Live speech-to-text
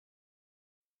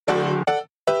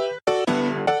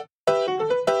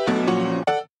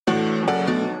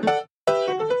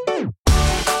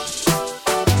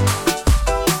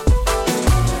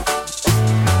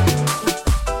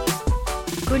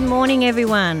morning,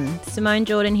 everyone. Simone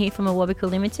Jordan here from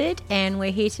Awabakal Limited, and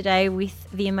we're here today with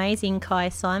the amazing Kai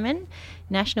Simon,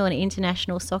 national and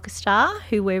international soccer star,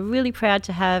 who we're really proud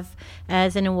to have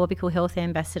as an Awabakal Health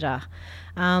Ambassador.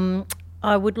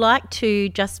 I would like to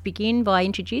just begin by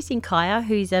introducing Kaya,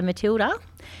 who's a Matilda,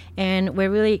 and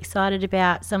we're really excited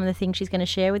about some of the things she's going to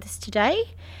share with us today.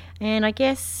 And I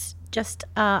guess just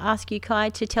ask you, Kai,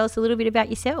 to tell us a little bit about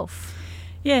yourself.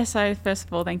 Yeah, so first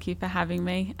of all, thank you for having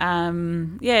me.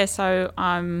 So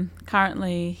I'm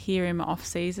currently here in my off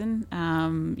season.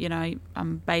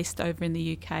 I'm based over in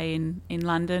the UK in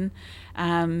London.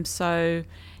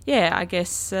 I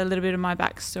guess a little bit of my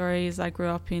backstory is I grew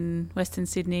up in Western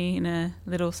Sydney in a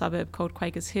little suburb called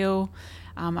Quakers Hill.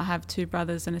 I have two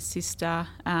brothers and a sister,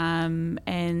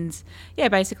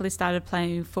 basically started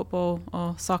playing football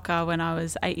or soccer when I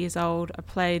was 8 years old. I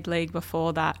played league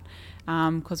before that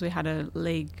because we had a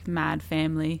league mad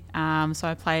family. So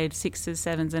I played 6s,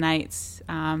 7s and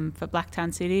 8s for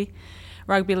Blacktown City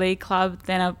Rugby League Club.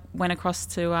 Then I went across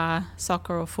to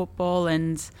soccer or football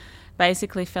and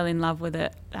basically fell in love with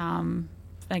it.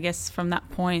 I guess from that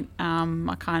point,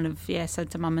 I kind of said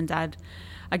to mum and dad,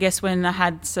 I guess when I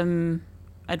had some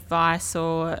advice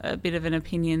or a bit of an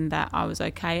opinion that I was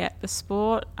okay at the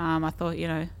sport, I thought,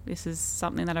 this is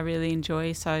something that I really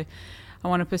enjoy, so I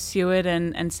want to pursue it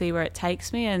and see where it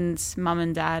takes me. And mum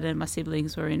and dad and my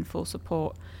siblings were in full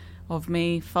support of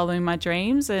me following my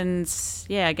dreams. And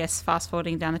I guess fast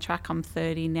forwarding down the track, I'm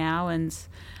 30 now and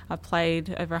I've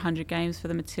played over 100 games for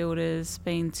the Matildas,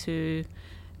 been to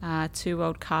 2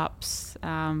 World Cups, 2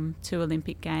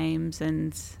 Olympic Games,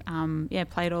 and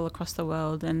played all across the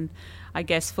world. And I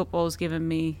guess football's given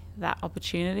me that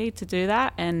opportunity to do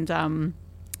that. And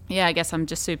I guess I'm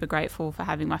just super grateful for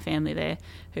having my family there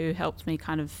who helped me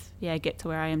kind of get to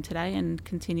where I am today and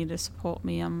continue to support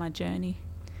me on my journey.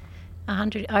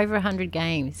 Over 100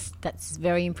 games. That's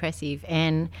very impressive.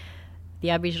 And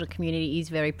the Aboriginal community is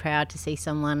very proud to see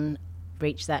someone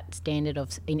reach that standard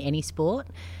in any sport.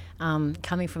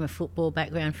 Coming from a football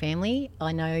background family,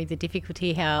 I know the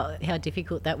difficulty, how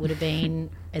difficult that would have been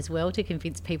as well to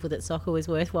convince people that soccer was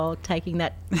worthwhile taking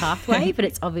that pathway, but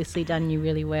it's obviously done you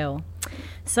really well.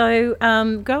 So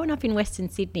growing up in Western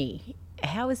Sydney,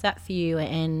 how was that for you,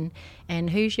 and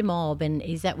who's your mob, and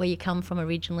is that where you come from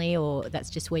originally, or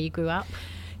that's just where you grew up?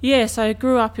 Yeah, so I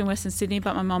grew up in Western Sydney,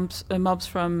 but my mob's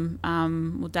from,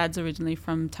 Dad's originally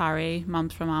from Taree,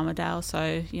 mum's from Armidale,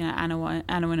 so, Annawan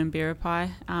and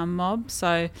Biripi mob.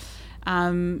 So,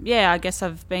 I guess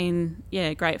I've been,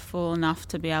 grateful enough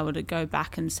to be able to go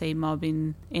back and see mob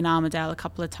in Armidale a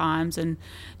couple of times and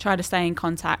try to stay in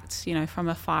contact, from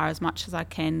afar as much as I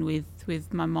can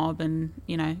with my mob and,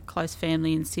 close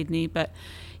family in Sydney. But,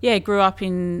 grew up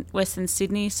in Western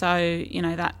Sydney, so,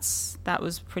 that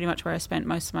was pretty much where I spent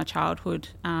most of my childhood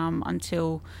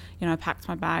until, I packed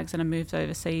my bags and I moved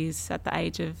overseas at the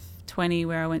age of 20,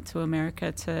 where I went to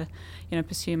America to,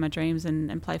 pursue my dreams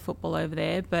and play football over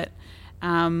there. But,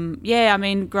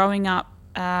 growing up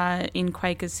in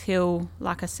Quakers Hill,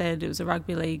 like I said, it was a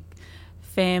rugby league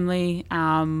family.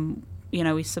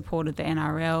 We supported the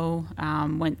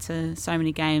NRL, went to so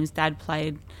many games. Dad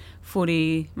played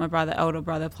footy. My elder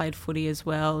brother played footy as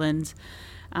well. And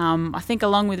I think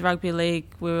along with rugby league,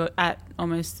 we were at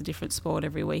almost a different sport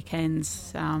every weekend.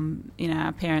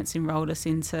 Our parents enrolled us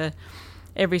into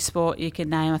every sport you could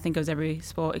name. I think it was every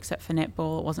sport except for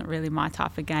netball. It wasn't really my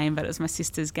type of game, but it was my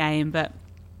sister's game. But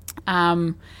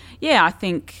I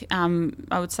think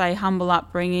I would say humble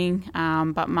upbringing,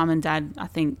 but mum and dad, I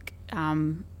think,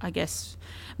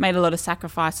 made a lot of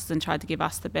sacrifices and tried to give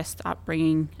us the best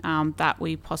upbringing that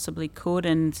we possibly could.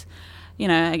 And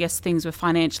I guess things were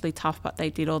financially tough, but they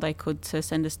did all they could to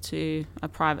send us to a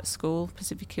private school,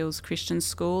 Pacific Hills Christian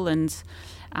School, and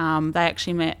they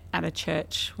actually met at a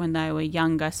church when they were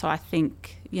younger. So I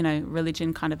think,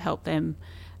 religion kind of helped them,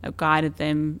 guided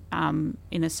them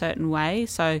in a certain way.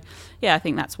 So, I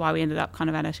think that's why we ended up kind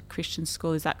of at a Christian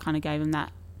school, is that kind of gave them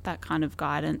that kind of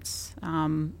guidance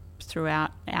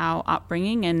throughout our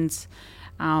upbringing. And,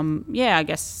 I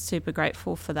guess super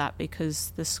grateful for that,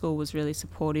 because the school was really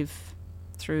supportive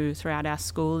throughout our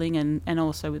schooling and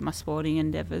also with my sporting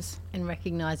endeavours. And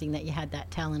recognising that you had that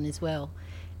talent as well.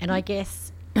 And I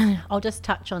guess I'll just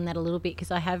touch on that a little bit, because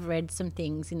I have read some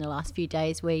things in the last few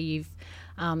days where you've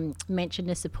mentioned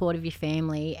the support of your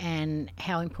family and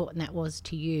how important that was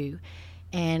to you.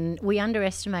 And we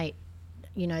underestimate,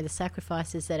 the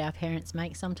sacrifices that our parents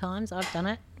make sometimes. I've done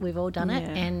it. We've all done it.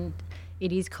 And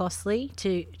it is costly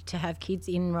to have kids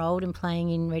enrolled and playing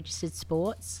in registered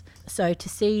sports. So to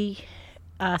see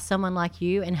someone like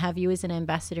you and have you as an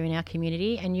ambassador in our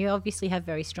community. And you obviously have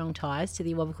very strong ties to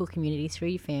the Awabakal community through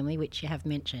your family, which you have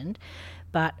mentioned.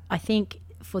 But I think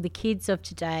for the kids of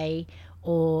today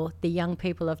or the young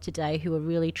people of today who are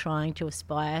really trying to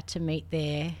aspire to meet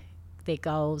their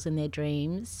goals and their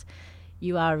dreams,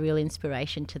 you are a real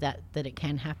inspiration to that it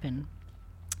can happen.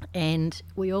 And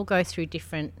we all go through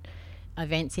different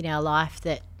events in our life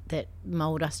that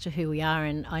mould us to who we are.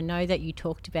 And I know that you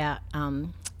talked about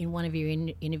in one of your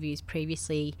interviews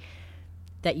previously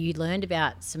that you learned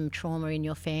about some trauma in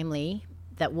your family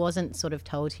that wasn't sort of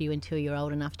told to you until you're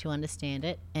old enough to understand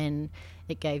it, and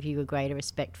it gave you a greater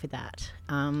respect for that.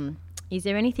 Is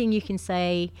there anything you can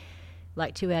say,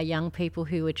 like, to our young people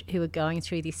who are going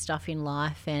through this stuff in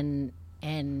life, and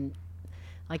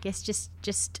I guess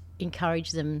just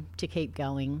encourage them to keep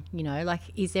going, you know? Like,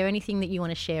 is there anything that you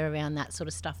want to share around that sort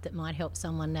of stuff that might help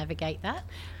someone navigate that?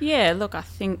 Yeah, look, I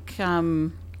think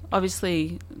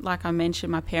obviously, like I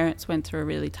mentioned, my parents went through a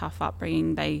really tough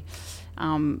upbringing. They,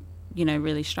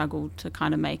 really struggled to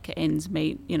kind of make ends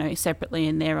meet, separately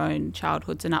in their own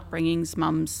childhoods and upbringings.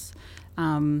 Mum's,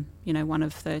 one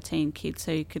of 13 kids,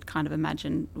 so you could kind of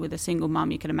imagine with a single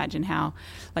mum, you could imagine how,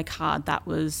 like, hard that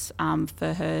was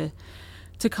for her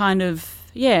to kind of,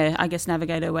 I guess,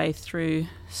 navigate her way through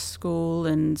school.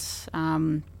 And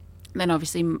then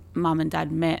obviously mum and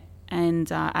dad met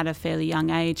and at a fairly young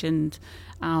age, and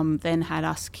then had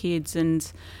us kids.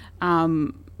 And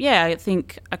I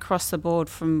think across the board,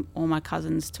 from all my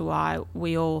cousins to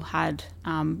we all had,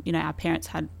 our parents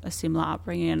had a similar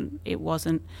upbringing, and it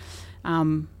wasn't,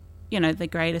 the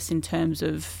greatest in terms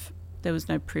of there was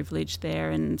no privilege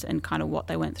there, and kind of what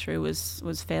they went through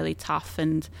was fairly tough.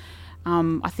 And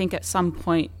I think at some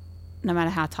point, no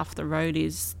matter how tough the road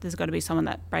is, there's got to be someone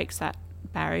that breaks that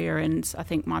barrier. And I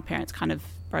think my parents kind of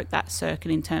broke that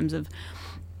circuit in terms of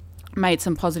made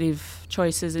some positive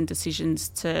choices and decisions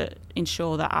to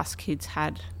ensure that us kids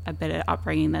had a better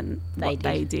upbringing than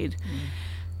they did.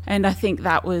 And I think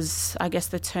that was, I guess,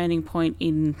 the turning point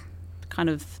in kind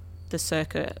of the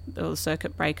circuit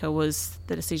breaker was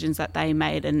the decisions that they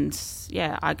made. And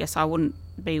I guess I wouldn't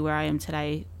be where I am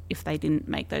today if they didn't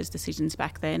make those decisions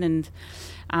back then. And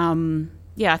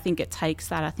I think it takes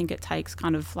that. I think it takes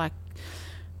kind of like,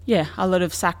 a lot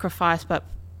of sacrifice, but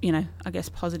I guess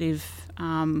positive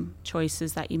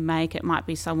choices that you make. It might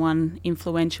be someone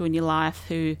influential in your life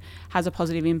who has a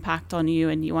positive impact on you,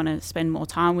 and you want to spend more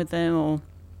time with them, or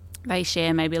they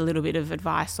share maybe a little bit of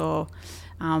advice or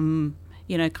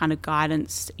kind of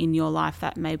guidance in your life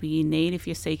that maybe you need if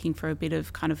you're seeking for a bit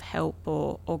of kind of help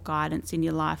or guidance in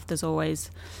your life. There's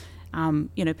always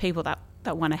people that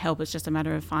want to help. It's just a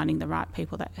matter of finding the right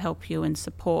people that help you and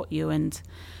support you. And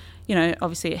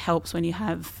obviously it helps when you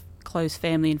have close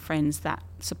family and friends that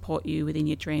support you within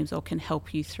your dreams or can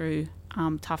help you through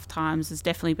tough times. There's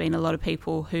definitely been a lot of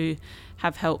people who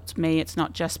have helped me. It's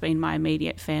not just been my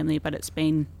immediate family, but it's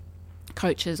been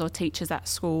coaches or teachers at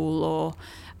school, or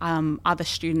other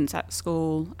students at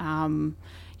school,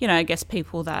 I guess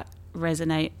people that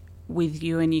resonate with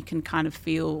you, and you can kind of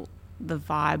feel the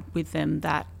vibe with them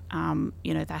that,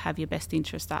 they have your best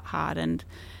interest at heart and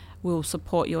will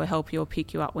support you or help you or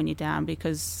pick you up when you're down.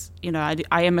 Because, I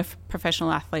am a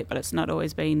professional athlete, but it's not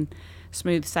always been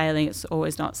smooth sailing. It's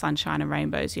always not sunshine and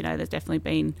rainbows. There's definitely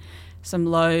been some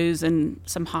lows and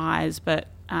some highs, but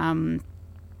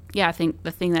I think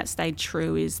the thing that stayed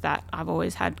true is that I've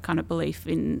always had kind of belief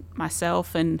in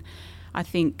myself, and I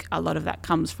think a lot of that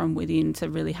comes from within, to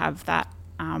really have that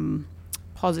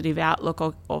positive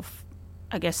outlook of,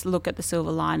 I guess, look at the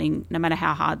silver lining no matter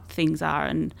how hard things are.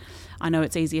 And I know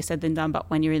it's easier said than done, but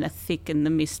when you're in the thick and the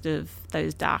midst of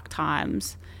those dark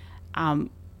times,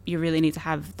 you really need to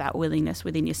have that willingness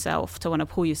within yourself to want to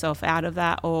pull yourself out of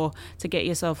that, or to get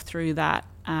yourself through that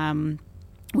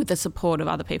with the support of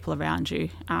other people around you,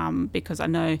 because I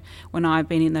know when I've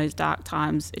been in those dark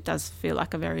times, it does feel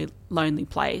like a very lonely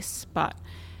place, but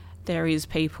there is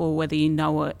people, whether you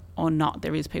know it or not,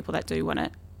 there is people that do want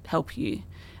to help you,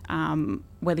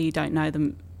 whether you don't know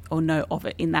them or know of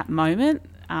it in that moment.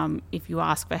 If you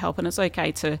ask for help, and it's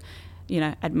okay to,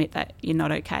 admit that you're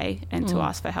not okay and to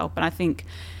ask for help. And I think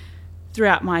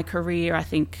throughout my career,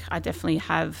 I definitely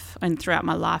have, and throughout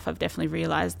my life, I've definitely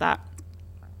realised that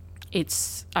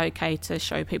it's okay to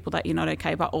show people that you're not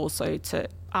okay, but also to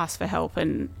ask for help.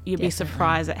 And you'd be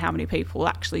surprised at how many people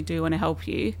actually do want to help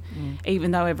you,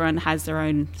 even though everyone has their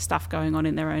own stuff going on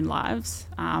in their own lives.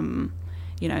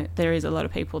 There is a lot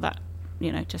of people that,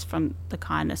 just from the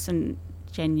kindness and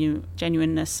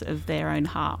genuineness of their own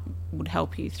heart would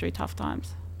help you through tough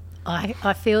times.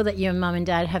 I feel that your mum and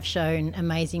dad have shown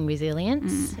amazing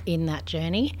resilience in that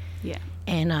journey. Yeah.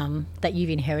 And that you've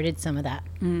inherited some of that.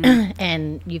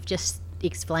 And you've just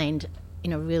explained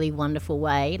in a really wonderful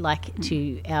way, like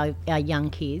to our young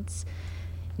kids,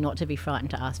 not to be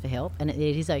frightened to ask for help, and it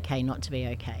is okay not to be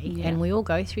okay. Yeah. And we all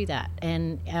go through that.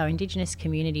 And our Indigenous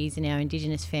communities and our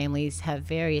Indigenous families have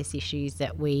various issues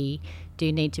that we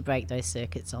do need to break those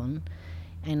circuits on.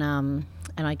 And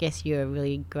I guess you're a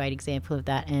really great example of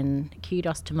that. And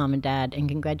kudos to mum and dad, and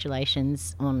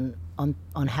congratulations on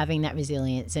having that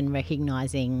resilience and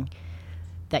recognising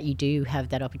that you do have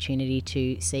that opportunity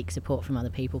to seek support from other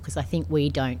people, because I think we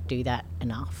don't do that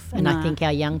enough. And I think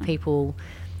our young people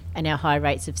and our high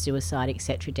rates of suicide,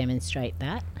 etc., demonstrate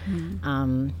that.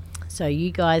 So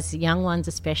you guys, young ones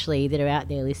especially, that are out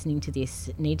there listening to this,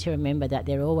 need to remember that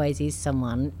there always is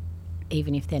someone,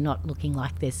 even if they're not looking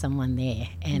like there's someone there.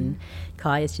 And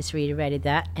Kai has just reiterated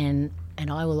that, and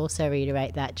I will also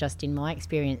reiterate that just in my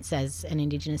experience as an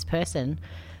Indigenous person,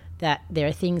 that there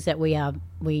are things that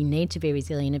we need to be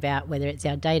resilient about, whether it's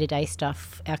our day-to-day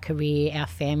stuff, our career, our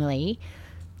family,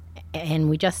 and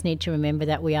we just need to remember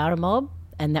that we are a mob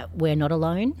and that we're not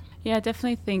alone. Yeah, I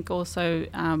definitely think also,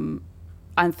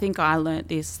 I think I learnt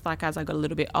this like as I got a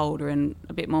little bit older and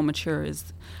a bit more mature,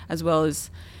 as well as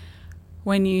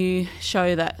when you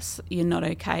show that you're not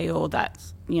okay, or that,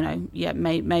 you know,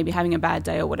 maybe having a bad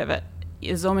day or whatever,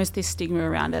 there's almost this stigma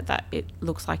around it that it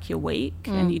looks like you're weak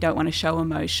and you don't want to show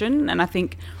emotion. And I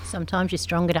think sometimes you're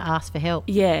stronger to ask for help.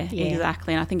 Yeah,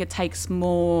 exactly. And I think it takes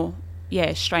more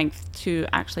strength to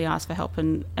actually ask for help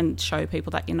and show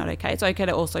people that you're not okay. It's okay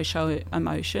to also show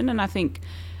emotion. And I think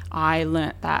I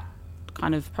learnt that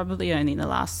kind of probably only in the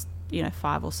last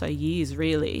 5 or so years,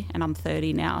 really, and I'm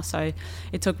 30 now, so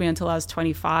it took me until I was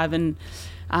 25. And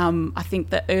I think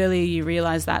the earlier you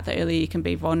realise that, the earlier you can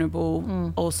be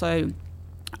vulnerable, also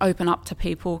open up to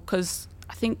people, because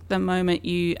I think the moment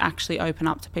you actually open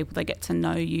up to people, they get to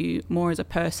know you more as a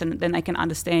person, then they can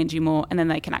understand you more, and then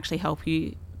they can actually help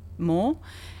you more.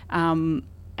 And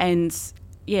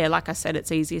yeah, like I said,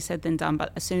 it's easier said than done,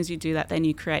 but as soon as you do that, then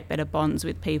you create better bonds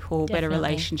with people, better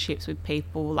relationships with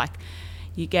people. Like,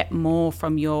 you get more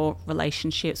from your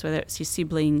relationships, whether it's your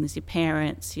siblings, your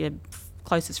parents, your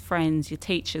closest friends, your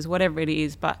teachers, whatever it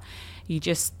is, but you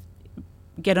just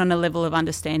get on a level of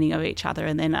understanding of each other,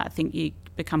 and then I think you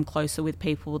become closer with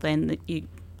people, then you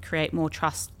create more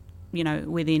trust,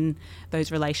 within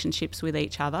those relationships with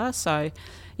each other. So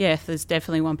yeah, if there's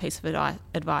definitely one piece of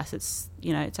advice, it's,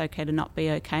 it's okay to not be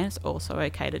okay, and it's also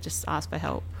okay to just ask for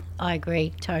help. I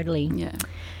agree, totally. Yeah.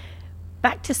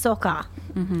 Back to soccer.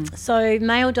 So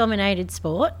male-dominated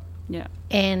sport. Yeah.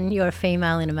 And you're a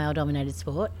female in a male-dominated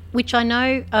sport, which I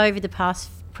know over the past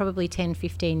probably 10,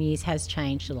 15 years has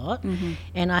changed a lot.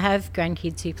 And I have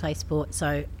grandkids who play sport,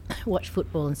 so watch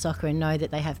football and soccer and know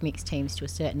that they have mixed teams to a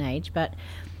certain age. But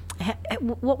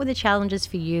what were the challenges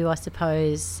for you, I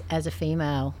suppose, as a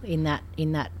female in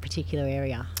that particular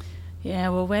area? Yeah,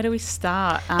 well, where do we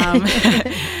start?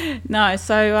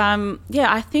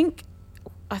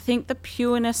 I think the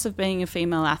pureness of being a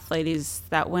female athlete is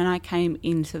that when I came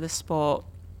into the sport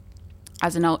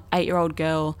as an 8-year-old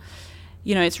girl,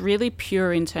 it's really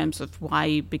pure in terms of why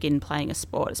you begin playing a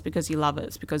sport. It's because you love it.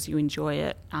 It's because you enjoy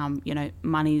it.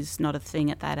 Money's not a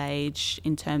thing at that age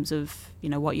in terms of,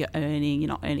 what you're earning. You're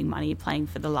not earning money. You're playing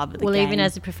for the love of the game. Well, even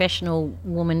as a professional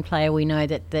woman player, we know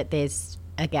that there's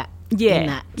a gap in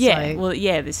that. Yeah, so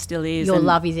there still is. Your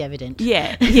love is evident.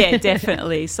 Yeah,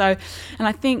 definitely. So, and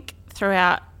I think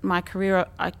throughout my career,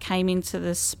 I came into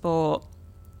the sport,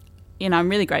 I'm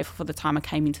really grateful for the time I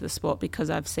came into the sport, because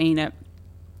I've seen it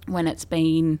when it's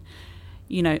been,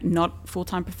 not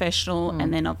full-time professional,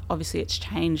 and then obviously it's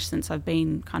changed since I've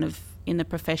been kind of in the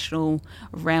professional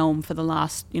realm for the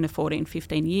last, 14,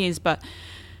 15 years. But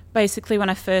basically when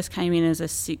I first came in as a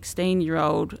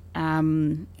 16-year-old,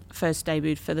 first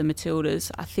debuted for the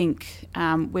Matildas, I think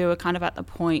we were kind of at the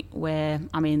point where,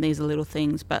 these are little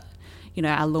things, but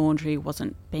our laundry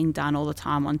wasn't being done all the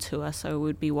time on tour, so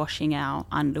we'd be washing our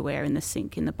underwear in the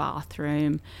sink in the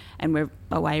bathroom, and we're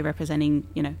away representing,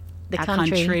 the our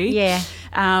country. Yeah.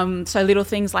 So little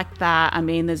things like that.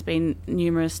 There's been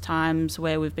numerous times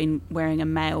where we've been wearing a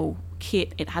male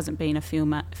kit. It hasn't been a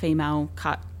female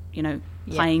cut,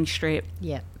 playing strip.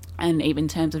 Yeah. And even in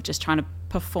terms of just trying to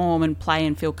perform and play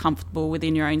and feel comfortable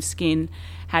within your own skin,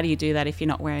 how do you do that if you're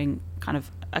not wearing kind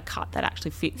of a cut that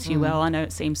actually fits you well? I know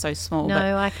it seems so small, no,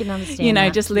 but I can understand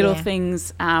that. just little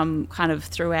things kind of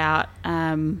throughout,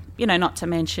 not to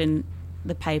mention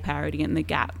the pay parity and the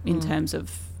gap in terms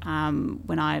of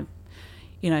when I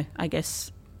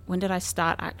guess when did I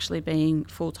start actually being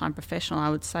full-time professional? I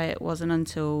would say it wasn't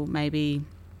until maybe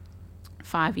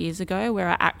 5 years ago where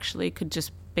I actually could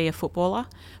just be a footballer.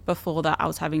 Before that, I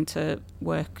was having to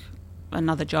work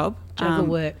another job. Juggle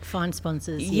work, find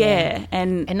sponsors. Yeah.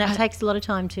 And that takes a lot of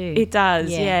time too. It does,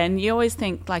 yeah. And you always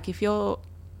think, like, if you're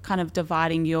kind of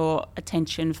dividing your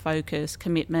attention, focus,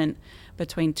 commitment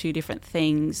between two different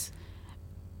things,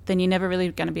 then you're never really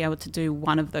going to be able to do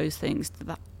one of those things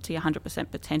to your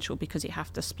 100% potential, because you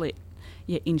have to split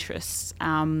your interests.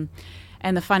 And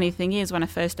the funny thing is, when I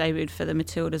first debuted for the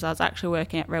Matildas, I was actually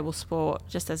working at Rebel Sport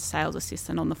just as a sales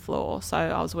assistant on the floor. So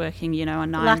I was working, a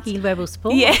 9... Lucky Rebel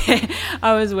Sport. Yeah.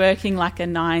 I was working like a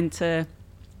 9 to...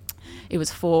 It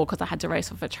was 4 because I had to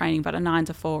race off for training, but a 9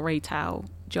 to 4 retail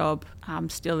job,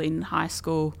 still in high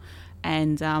school.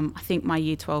 And I think my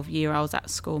year 12 year, I was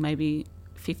at school maybe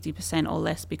 50% or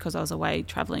less because I was away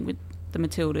travelling with the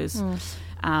Matildas.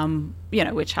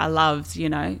 Which I loved,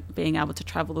 being able to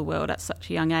travel the world at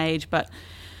such a young age. But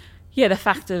yeah, the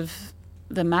fact of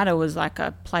the matter was, like,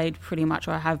 I played pretty much,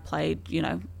 or I have played,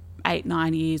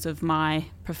 8-9 years of my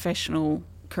professional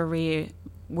career,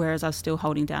 whereas I was still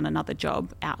holding down another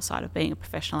job outside of being a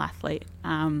professional athlete.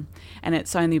 And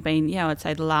it's only been, I'd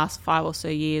say the last 5 or so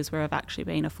years where I've actually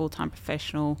been a full-time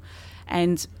professional.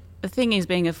 And the thing is,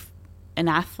 being an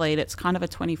athlete, it's kind of a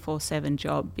 24/7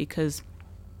 job, because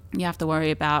you have to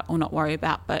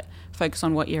but focus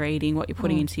on what you're eating, what you're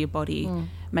putting into your body,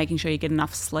 making sure you get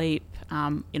enough sleep,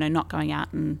 not going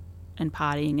out and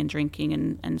partying and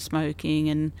drinking and smoking,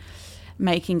 and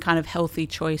making kind of healthy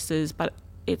choices. But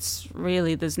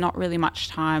there's not really much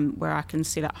time where I can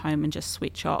sit at home and just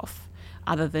switch off,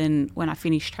 other than when I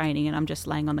finish training and I'm just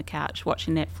laying on the couch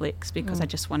watching Netflix, because I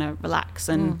just want to relax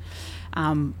and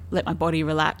let my body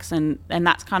relax. And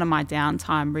that's kind of my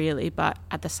downtime, really. But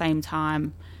at the same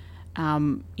time,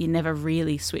 you never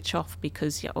really switch off,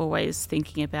 because you're always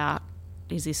thinking about,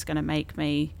 is this going to make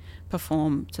me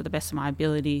perform to the best of my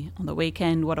ability on the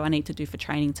weekend? What do I need to do for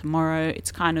training tomorrow?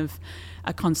 It's kind of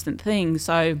a constant thing.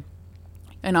 So,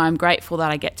 and I'm grateful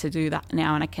that I get to do that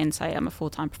now, and I can say I'm a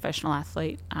full-time professional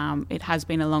athlete. It has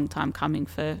been a long time coming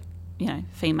for,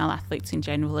 female athletes in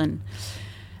general, and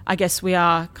I guess we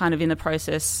are kind of in the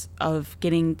process of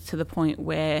getting to the point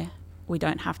where we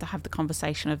don't have to have the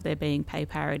conversation of there being pay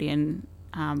parity and,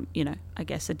 I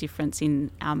guess a difference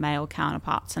in our male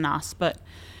counterparts and us. But,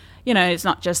 it's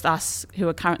not just us who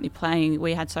are currently playing.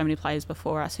 We had so many players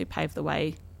before us who paved the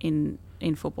way in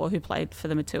football, who played for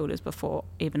the Matildas before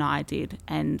even I did.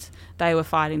 And they were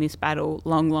fighting this battle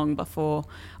long before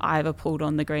I ever pulled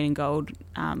on the green and gold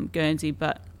Guernsey.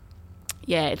 But,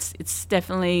 yeah, it's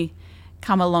definitely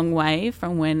come a long way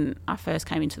from when I first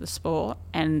came into the sport,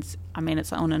 and I mean,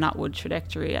 it's on an upward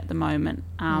trajectory at the moment.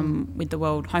 With the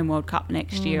Home World Cup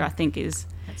next year, I think is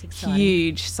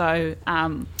huge. So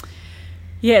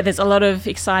there's a lot of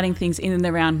exciting things in and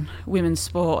around women's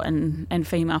sport and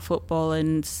female football,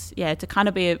 and to kind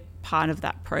of be a part of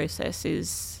that process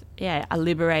is a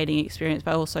liberating experience,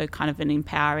 but also kind of an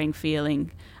empowering feeling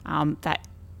that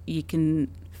you can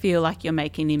feel like you're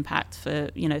making an impact for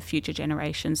future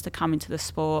generations to come into the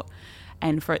sport,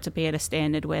 and for it to be at a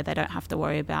standard where they don't have to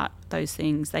worry about those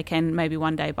things. They can maybe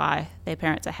one day buy their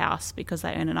parents a house because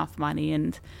they earn enough money,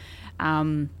 and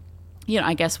I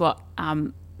guess what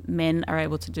men are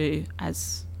able to do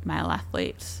as male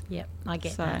athletes. Yep, I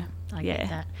get that. I get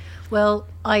that. Well,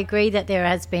 I agree that there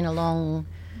has been a long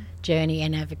journey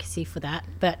and advocacy for that,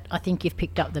 but I think you've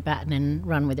picked up the baton and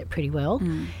run with it pretty well.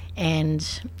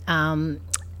 And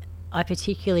I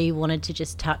particularly wanted to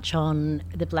just touch on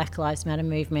the Black Lives Matter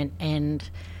movement and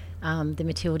the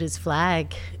Matildas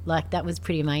flag. Like, that was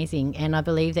pretty amazing, and I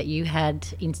believe that you had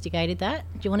instigated that.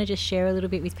 Do you want to just share a little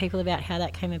bit with people about how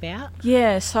that came about?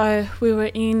 Yeah, so we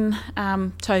were in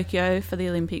Tokyo for the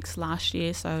Olympics last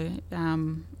year, so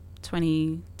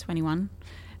 2021,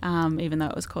 even though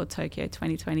it was called Tokyo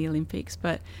 2020 Olympics.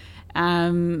 But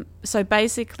so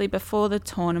basically before the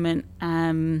tournament,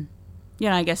 I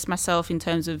guess myself, in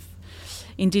terms of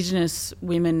Indigenous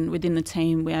women within the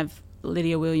team, we have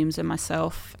Lydia Williams and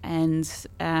myself, and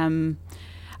I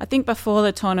think before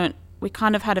the tournament we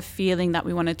kind of had a feeling that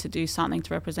we wanted to do something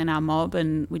to represent our mob,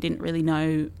 and we didn't really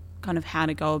know kind of how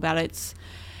to go about it.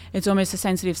 It's almost a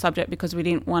sensitive subject because we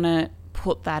didn't want to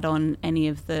put that on any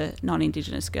of the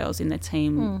non-Indigenous girls in the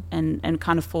team and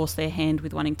kind of force their hand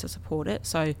with wanting to support it.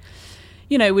 So,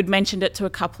 we'd mentioned it to a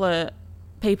couple of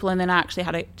people, and then I actually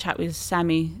had a chat with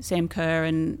Sam Kerr,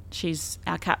 and she's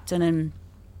our captain,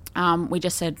 and we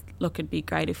just said, look, it'd be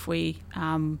great if we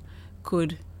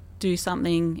could do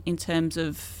something in terms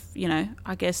of,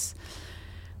 I guess,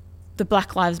 the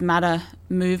Black Lives Matter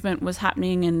movement was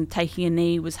happening, and taking a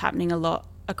knee was happening a lot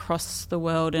across the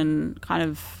world and kind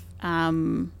of,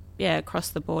 across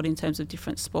the board in terms of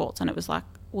different sports. And it was like,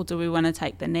 well, do we want to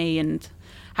take the knee? And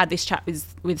had this chat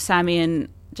with Sammy and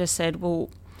just said, well,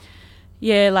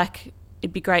 yeah, like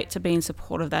it'd be great to be in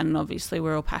support of that. And obviously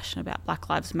we're all passionate about Black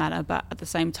Lives Matter, but at the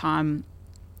same time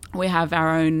we have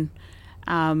our own,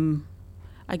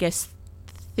 I guess,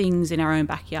 things in our own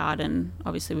backyard, and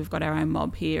obviously we've got our own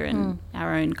mob here and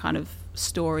our own kind of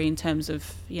story in terms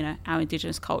of, you know, our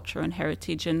Indigenous culture and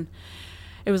heritage. And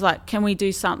it was like, can we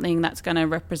do something that's going to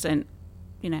represent,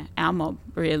 you know, our mob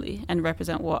really, and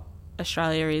represent what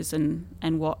Australia is and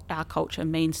what our culture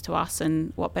means to us,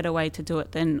 and what better way to do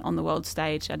it than on the world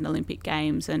stage at an Olympic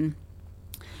Games. And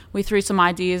we threw some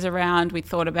ideas around. We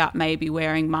thought about maybe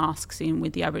wearing masks in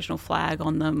with the Aboriginal flag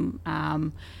on them,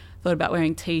 thought about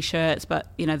wearing T-shirts,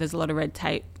 but, you know, there's a lot of red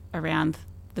tape around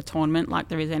the tournament, like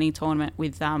there is any tournament,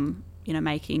 with, you know,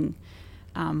 making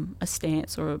a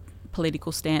stance or a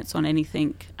political stance on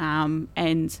anything.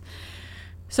 And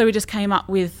so we just came up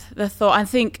with the thought. I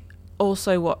think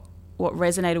also what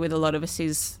resonated with a lot of us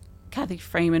is Cathy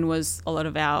Freeman was a lot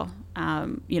of our,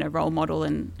 you know, role model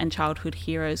and childhood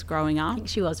heroes growing up. I think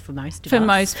she was for most of us. For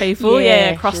most people,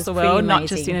 across the world, not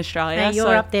just in Australia. Hey,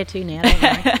 you're up there too now,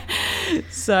 don't you?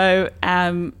 So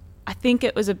I think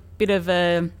it was a bit of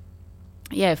a,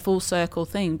 full circle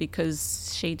thing,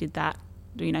 because she did that,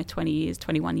 you know,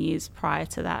 21 years prior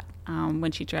to that,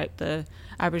 when she draped the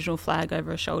Aboriginal flag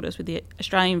over her shoulders with the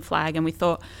Australian flag. And we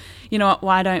thought, you know what,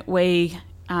 why don't we,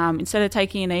 instead of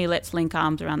taking a knee, let's link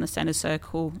arms around the centre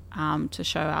circle to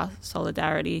show our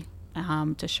solidarity,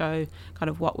 to show kind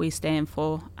of what we stand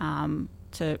for,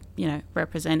 to, you know,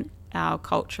 represent our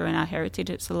culture and our heritage.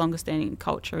 It's the longest standing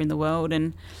culture in the world,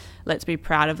 and let's be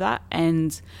proud of that.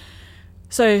 And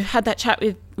so had that chat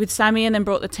with Sammy, and then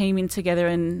brought the team in together,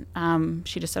 and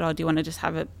she just said, do you want to just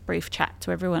have a brief chat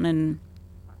to everyone and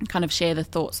kind of share the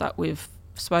thoughts that we've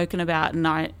spoken about? And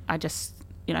I just,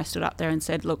 you know, stood up there and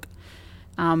said, look,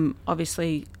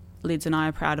 obviously Lids and I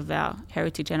are proud of our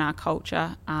heritage and our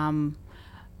culture.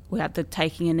 We had the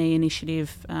Taking a Knee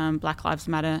initiative, Black Lives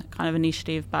Matter kind of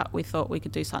initiative, but we thought we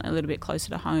could do something a little bit closer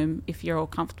to home if you're all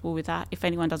comfortable with that. If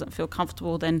anyone doesn't feel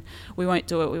comfortable, then we won't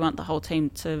do it. We want the whole team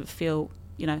to feel,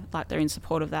 you know, like they're in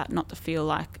support of that, not to feel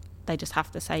like they just have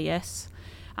to say yes.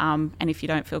 And if you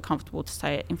don't feel comfortable to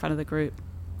say it in front of the group,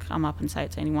 come up and say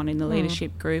it to anyone in the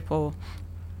leadership group, or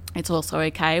it's also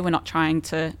okay. We're not trying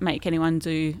to make anyone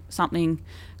do something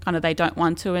kind of they don't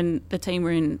want to, and the team were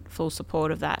in full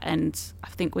support of that. And I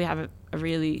think we have a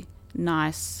really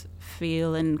nice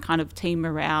feel and kind of team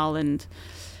morale and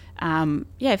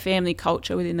family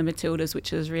culture within the Matildas,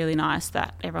 which is really nice,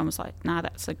 that everyone was like, nah,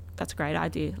 that's a great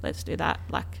idea, let's do that.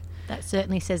 Like, that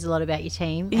certainly says a lot about your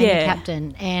team and your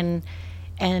captain,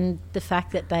 and the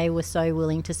fact that they were so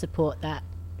willing to support that,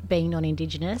 being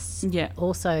non-Indigenous,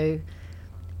 also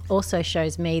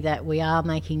shows me that we are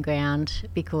making ground,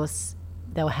 because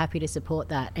they were happy to support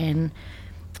that. And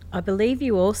I believe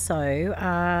you also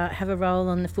have a role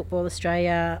on the Football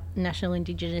Australia National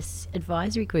Indigenous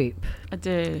Advisory Group. I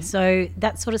do. So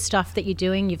that sort of stuff that you're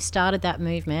doing, you've started that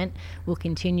movement, will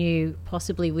continue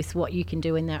possibly with what you can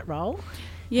do in that role.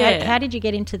 Yeah. How did you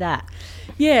get into that?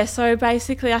 Yeah, so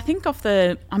basically I think off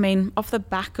the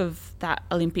back of that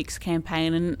Olympics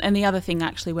campaign, and the other thing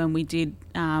actually, when we did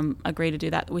agree to do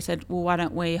that, we said, well, why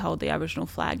don't we hold the Aboriginal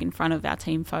flag in front of our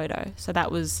team photo? So that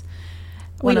was...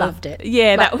 We loved it.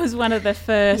 Yeah, that was one of the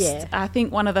first, I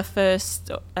think one of the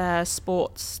first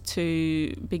sports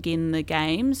to begin the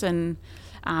games, and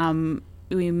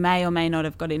we may or may not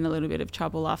have got in a little bit of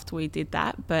trouble after we did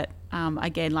that, but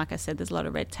again, like I said, there's a lot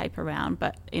of red tape around,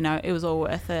 but, you know, it was all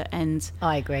worth it. And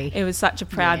I agree. It was such a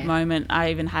proud moment. I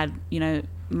even had, you know,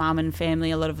 mum and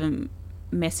family, a lot of them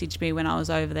message me when I was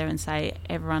over there and say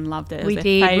everyone loved it. We did.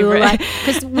 Favourite. We were like,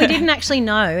 because we didn't actually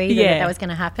know either that was going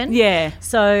to happen. Yeah.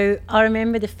 So I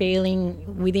remember the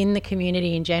feeling within the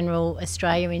community in general,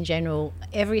 Australia in general,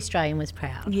 every Australian was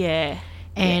proud. Yeah.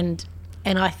 And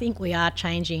I think we are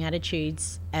changing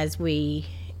attitudes as we,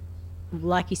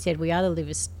 like you said, we are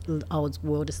the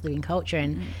oldest living culture,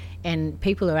 and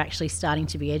people are actually starting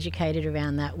to be educated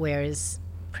around that, whereas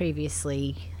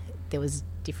previously there was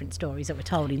different stories that were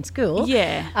told in school.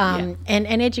 And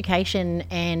education,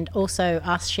 and also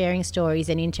us sharing stories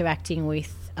and interacting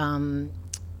with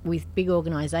big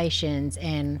organisations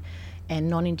and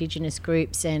non-Indigenous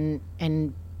groups and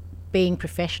being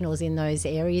professionals in those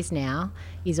areas now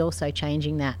is also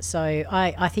changing that. So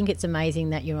I think it's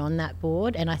amazing that you're on that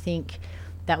board, and I think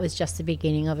that was just the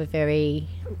beginning of a very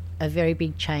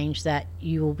big change that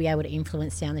you will be able to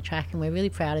influence down the track, and we're really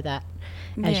proud of that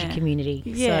as your community.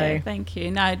 Yeah, so. Thank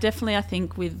you. No, definitely I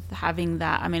think with having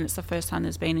that, I mean, it's the first time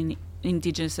there's been an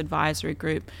Indigenous advisory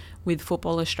group with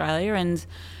Football Australia, and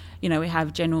you know, we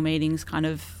have general meetings kind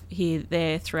of here,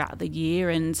 there throughout the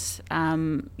year, and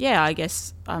I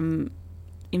guess I'm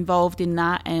involved in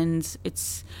that, and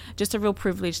it's just a real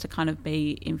privilege to kind of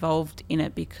be involved in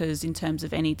it, because in terms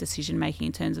of any decision making,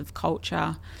 in terms of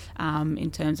culture,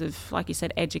 in terms of, like you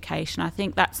said, education, I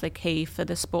think that's the key for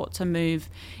the sport to move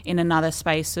in another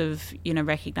space of, you know,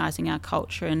 recognising our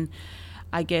culture and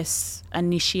I guess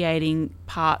initiating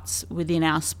parts within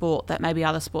our sport that maybe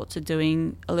other sports are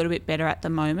doing a little bit better at the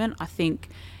moment. I think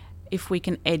if we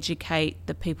can educate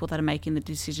the people that are making the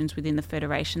decisions within the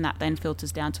federation, that then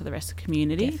filters down to the rest of the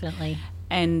community. Definitely.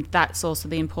 And that's also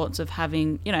the importance of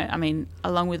having, you know, I mean,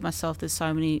 along with myself, there's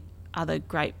so many other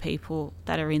great people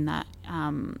that are in that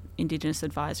Indigenous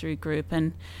advisory group.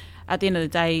 And at the end of the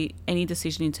day, any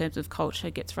decision in terms of culture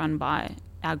gets run by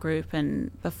our group,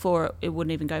 and before it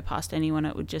wouldn't even go past anyone.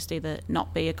 It would just either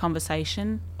not be a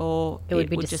conversation, or it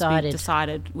would just be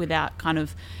decided without kind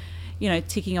of, you know,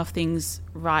 ticking off things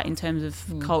right in terms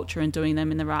of culture and doing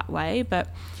them in the right way. But,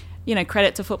 you know,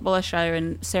 credit to Football Australia,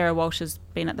 and Sarah Walsh has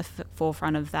been at the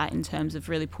forefront of that in terms of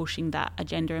really pushing that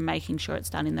agenda and making sure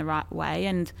it's done in the right way.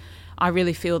 And I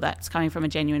really feel that's coming from a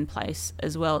genuine place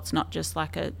as well. It's not just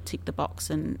like a tick the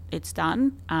box and it's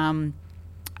done.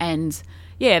 And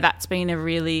yeah, that's been a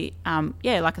really,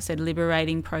 like I said,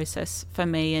 liberating process for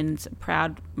me, and a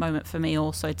proud moment for me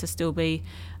also to still be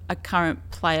a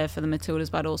current player for the Matildas,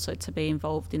 but also to be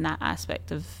involved in that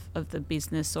aspect of the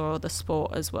business or the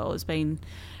sport as well has been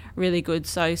really good.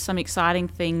 So some exciting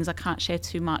things, I can't share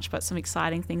too much, but some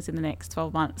exciting things in the next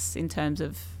 12 months in terms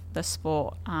of the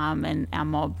sport and our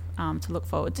mob to look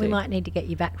forward to. We might need to get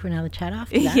you back for another chat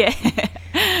after that.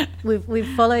 Yeah. We've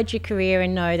followed your career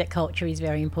and know that culture is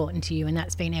very important to you, and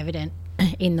that's been evident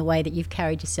in the way that you've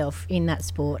carried yourself in that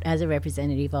sport as a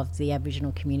representative of the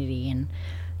Aboriginal community, and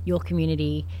your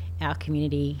community, our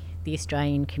community, the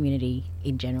Australian community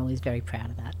in general is very proud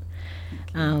of that.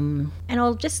 And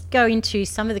I'll just go into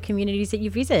some of the communities that you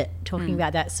visit talking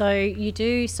about that. So you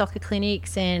do soccer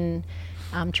clinics and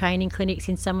training clinics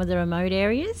in some of the remote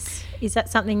areas. Is that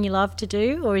something you love to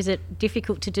do, or is it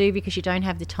difficult to do because you don't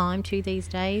have the time to these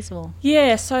days? Or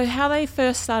yeah, so how they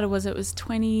first started was I was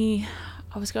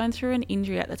going through an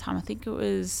injury at the time. I think it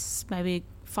was maybe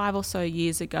 5 or so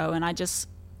years ago, and I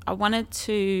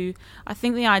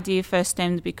think the idea first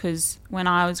stemmed because when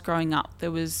I was growing up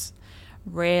there was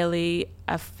rarely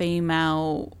a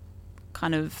female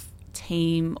kind of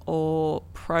team or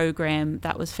program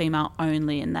that was female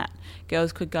only, and that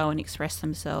girls could go and express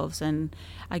themselves and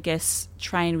I guess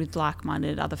train with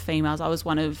like-minded other females. I was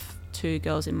one of 2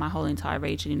 girls in my whole entire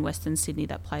region in Western Sydney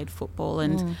that played football,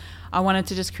 and I wanted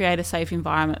to just create a safe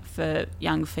environment for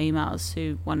young females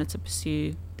who wanted to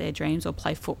pursue their dreams or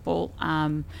play football.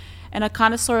 And I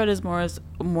kind of saw it as more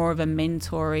of a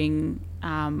mentoring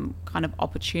kind of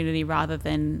opportunity rather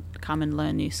than come and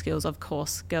learn new skills. Of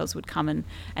course, girls would come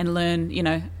and learn, you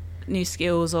know, new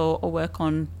skills or work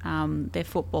on their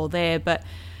football there. But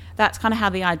that's kind of how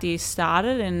the idea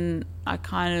started, and I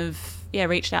kind of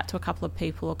reached out to a couple of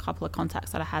people, a couple of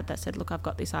contacts that I had that said, look, I've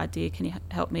got this idea, can you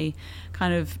help me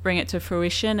kind of bring it to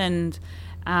fruition? And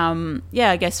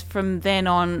I guess from then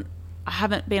on I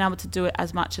haven't been able to do it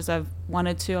as much as I've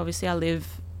wanted to. Obviously I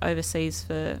live overseas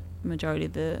for the majority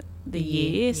of the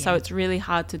year, so it's really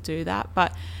hard to do that.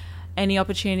 But any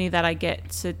opportunity that I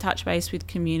get to touch base with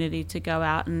community, to go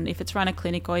out, and if it's run a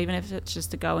clinic or even if it's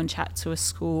just to go and chat to a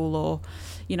school or,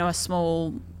 you know, a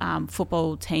small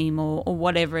football team or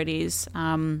whatever it is, you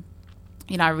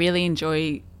know, I really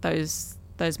enjoy those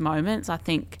moments. I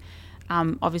think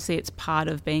obviously it's part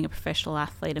of being a professional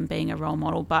athlete and being a role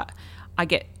model, but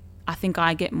I think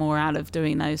I get more out of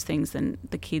doing those things than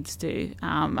the kids do.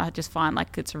 I just find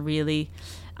like it's a really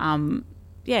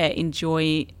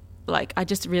I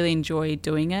just really enjoy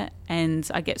doing it, and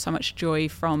I get so much joy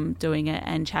from doing it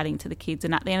and chatting to the kids.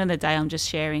 And at the end of the day, I'm just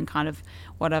sharing kind of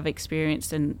what I've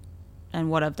experienced and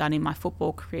what I've done in my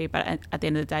football career. But at the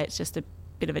end of the day, it's just a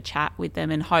bit of a chat with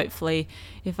them, and hopefully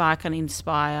if I can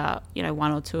inspire, you know,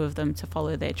 1 or 2 of them to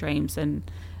follow their dreams, and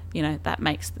you know, that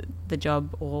makes the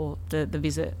job or the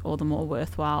visit all the more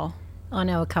worthwhile. I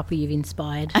know a couple you've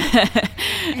inspired,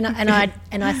 and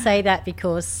I say that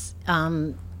because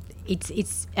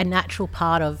it's a natural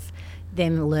part of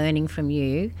them learning from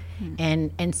you,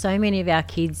 and so many of our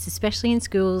kids, especially in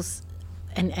schools,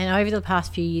 and over the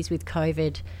past few years with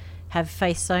COVID, have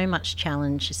faced so much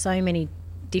challenge, so many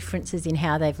differences in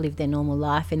how they've lived their normal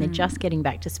life, and they're just getting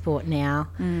back to sport now.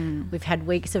 We've had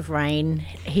weeks of rain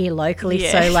here locally,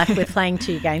 so like we're playing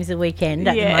 2 games a weekend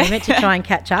at the moment to try and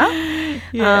catch up.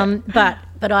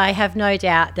 But I have no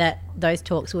doubt that those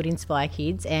talks would inspire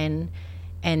kids, and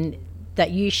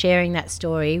that you sharing that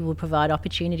story will provide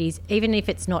opportunities, even if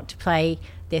it's not to play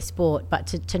their sport, but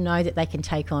to know that they can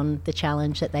take on the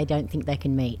challenge that they don't think they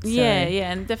can meet. So.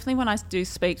 Yeah, and definitely when I do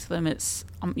speak to them, it's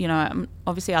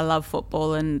obviously I love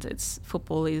football, and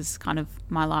football is kind of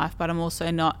my life, but I'm also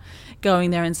not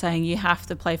going there and saying you have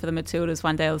to play for the Matildas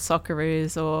one day or the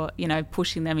Socceroos, or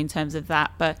pushing them in terms of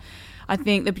that. But I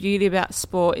think the beauty about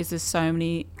sport is there's so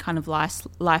many kind of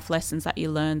life lessons that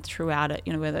you learn throughout it,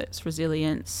 whether it's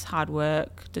resilience, hard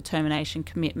work, determination,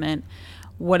 commitment,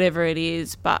 whatever it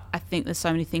is. But I think there's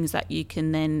so many things that you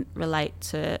can then relate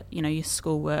to, your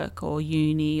schoolwork or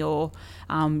uni or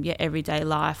your everyday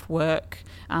life, work,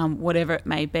 whatever it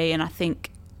may be. And I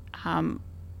think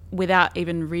without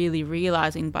even really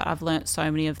realising, but I've learnt so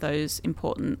many of those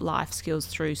important life skills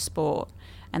through sport,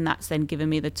 and that's then given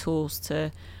me the tools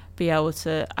to be able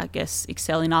to, I guess,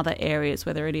 excel in other areas,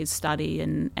 whether it is study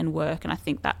and work. And I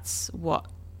think that's what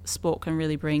sport can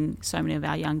really bring so many of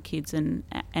our young kids and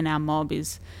our mob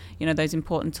is, those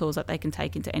important tools that they can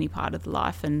take into any part of the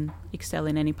life and excel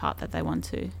in any part that they want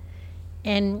to.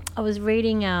 And I was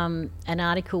reading an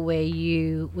article where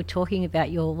you were talking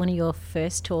about one of your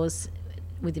first tours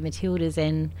with the Matildas,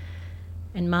 and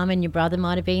Mum and your brother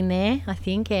might have been there, I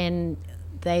think, and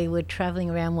they were travelling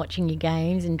around watching your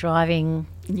games and driving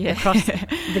across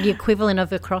the equivalent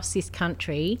of across this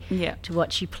country to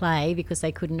watch you play because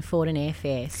they couldn't afford an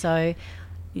airfare. So,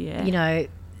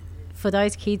 for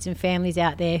those kids and families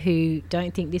out there who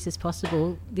don't think this is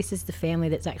possible, this is the family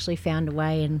that's actually found a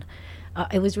way. And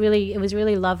it was really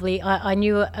lovely. I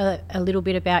knew a little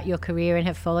bit about your career and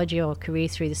have followed your career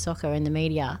through the soccer and the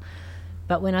media.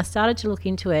 But when I started to look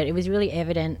into it, it was really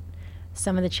evident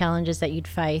some of the challenges that you'd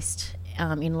faced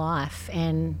in life,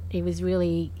 and it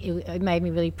made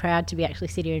me really proud to be actually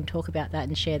sit here and talk about that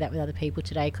and share that with other people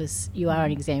today, because you are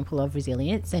an example of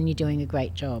resilience and you're doing a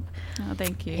great job. Oh,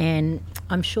 thank you. And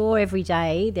I'm sure every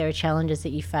day there are challenges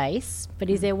that you face, but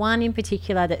is there one in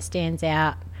particular that stands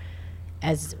out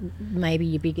as maybe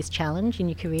your biggest challenge in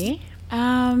your career?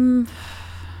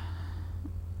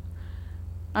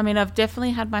 I've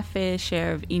definitely had my fair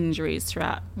share of injuries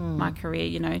throughout my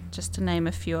career. Just to name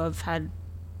a few, I've had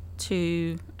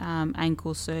 2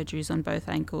 ankle surgeries on both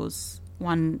ankles,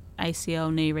 1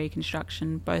 ACL knee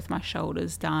reconstruction, both my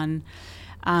shoulders done,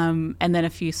 and then a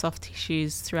few soft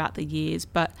tissues throughout the years.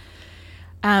 But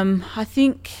I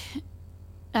think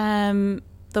the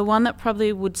one that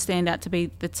probably would stand out to be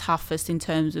the toughest in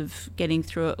terms of getting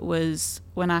through it was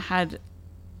when I had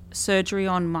surgery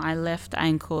on my left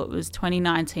ankle. It was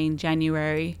 2019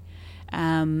 January,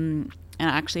 and I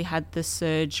actually had the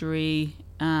surgery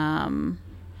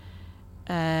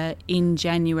in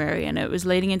January, and it was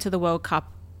leading into the World Cup,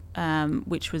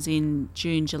 which was in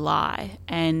June, July.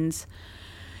 And,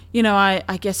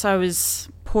 I guess I was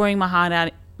pouring my heart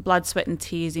out, blood, sweat and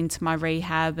tears into my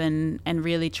rehab and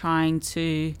really trying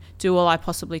to do all I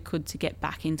possibly could to get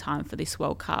back in time for this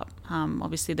World Cup.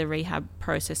 Obviously the rehab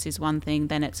process is one thing,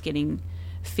 then it's getting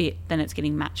fit, then it's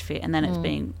getting match fit, and then it's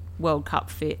being World Cup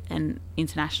fit and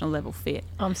international level fit.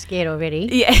 I'm scared already.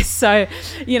 Yeah, so,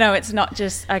 it's not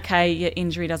just, okay, your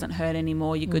injury doesn't hurt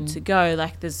anymore, you're good to go.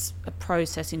 Like, there's a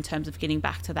process in terms of getting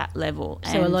back to that level.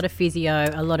 So a lot of physio,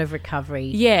 a lot of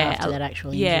recovery after that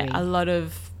actual injury. Yeah, a lot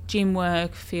of gym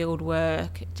work, field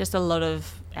work, just a lot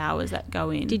of hours that go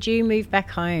in. Did you move back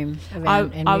home?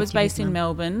 I was based in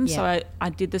Melbourne, so I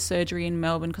did the surgery in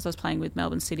Melbourne because I was playing with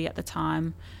Melbourne City at the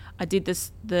time. I did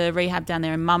the rehab down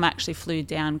there, and Mum actually flew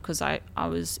down because I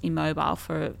was immobile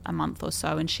for a month or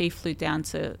so, and she flew down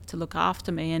to look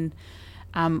after me. And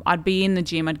I'd be in the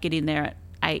gym, I'd get in there at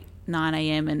 8, 9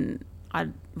 a.m. and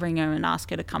I'd ring her and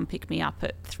ask her to come pick me up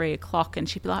at 3 o'clock, and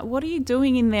she'd be like, "What are you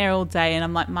doing in there all day?" And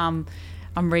I'm like, "Mum,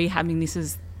 I'm rehabbing. This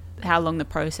is how long the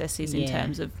process is in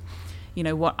terms of,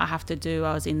 what I have to do."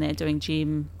 I was in there doing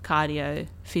gym, cardio,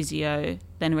 physio,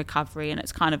 then recovery, and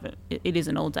it's kind of it is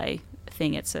an all-day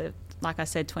thing. It's like I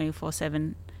said,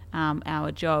 24/7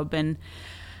 hour job. And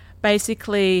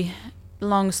basically,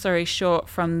 long story short,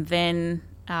 from then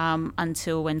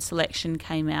until when selection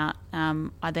came out,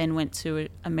 I then went to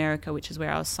America, which is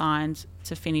where I was signed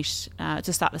to finish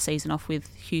to start the season off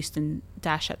with Houston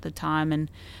Dash at the time. And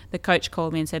the coach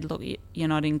called me and said, "Look, you're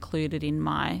not included in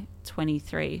my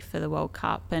 23 for the World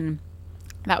Cup." And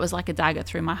that was like a dagger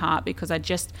through my heart, because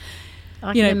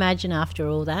I can imagine after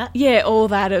all that. Yeah, all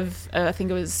that of, I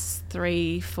think it was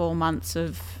 3-4 months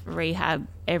of rehab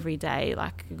every day,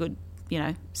 like a good,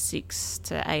 6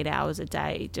 to 8 hours a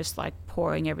day, just like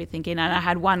pouring everything in. And I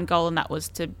had one goal, and that was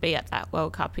to be at that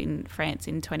World Cup in France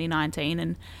in 2019.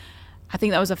 And I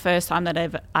think that was the first time that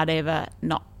I'd ever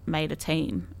not made a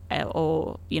team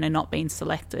or, not been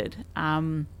selected.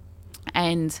 And,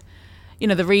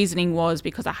 the reasoning was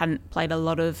because I hadn't played a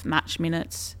lot of match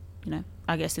minutes,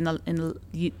 I guess in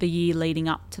the year leading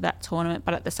up to that tournament.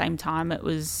 But at the same time, it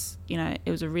was, it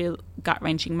was a real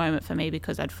gut-wrenching moment for me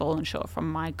because I'd fallen short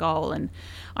from my goal. And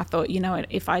I thought,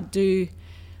 if I do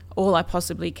all I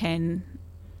possibly can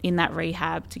in that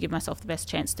rehab to give myself the best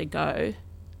chance to go,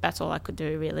 that's all I could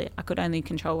do, really. I could only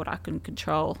control what I can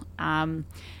control.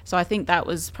 So I think that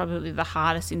was probably the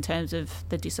hardest in terms of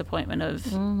the disappointment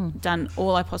of done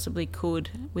all I possibly could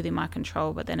within my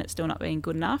control, but then it's still not being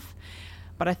good enough.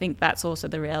 But I think that's also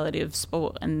the reality of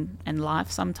sport and life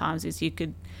sometimes, is you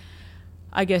could,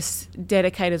 I guess,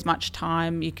 dedicate as much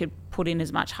time, you could put in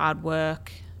as much hard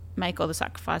work, make all the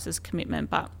sacrifices, commitment,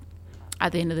 but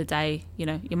at the end of the day,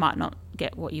 you might not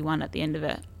get what you want at the end of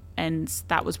it. And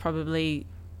that was probably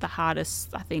the hardest,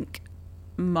 I think,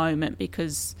 moment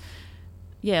because,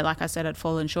 like I said, I'd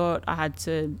fallen short. I had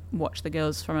to watch the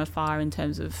girls from afar in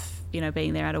terms of,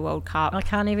 being there at a World Cup. I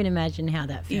can't even imagine how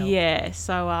that felt. Yeah,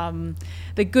 so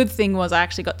the good thing was I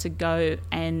actually got to go,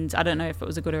 and I don't know if it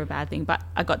was a good or a bad thing, but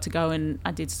I got to go and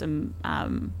I did some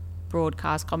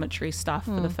broadcast commentary stuff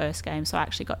for the first game, so I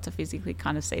actually got to physically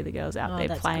kind of see the girls out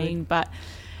there playing. Good. But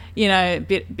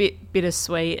bit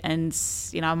bittersweet, and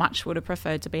I much would have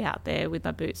preferred to be out there with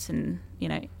my boots and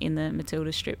in the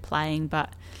Matilda strip playing. But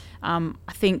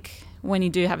I think when you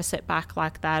do have a setback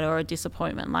like that or a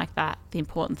disappointment like that, the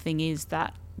important thing is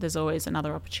that there's always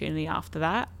another opportunity after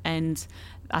that. And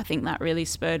I think that really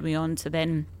spurred me on to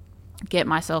then get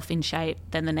myself in shape.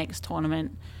 Then the next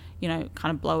tournament, kind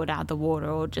of blow it out of the water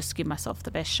or just give myself the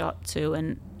best shot too.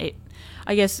 And it,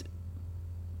 I guess,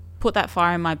 put that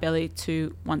fire in my belly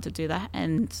to want to do that.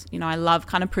 And I love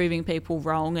kind of proving people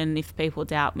wrong, and if people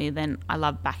doubt me, then I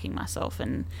love backing myself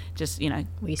and just we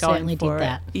going certainly for did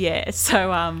that. Yeah,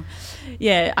 so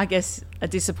I guess a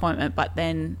disappointment, but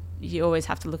then you always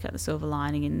have to look at the silver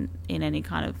lining in any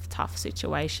kind of tough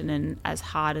situation. And as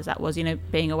hard as that was,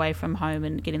 being away from home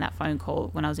and getting that phone call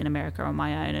when I was in America on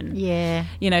my own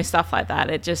and stuff like that,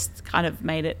 it just kind of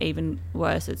made it even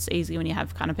worse. It's easy when you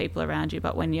have kind of people around you,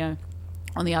 but when you're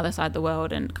on the other side of the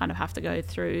world and kind of have to go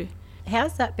through.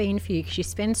 How's that been for you? Because you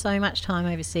spend so much time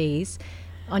overseas.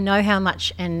 I know how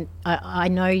much, and I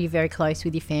know you're very close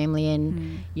with your family,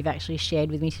 and you've actually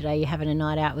shared with me today you're having a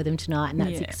night out with them tonight, and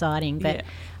that's exciting. But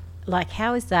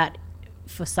how is that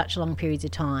for such long periods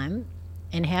of time,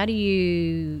 and how do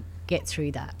you get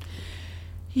through that?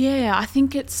 Yeah, I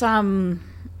think it's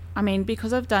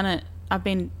because I've done it, I've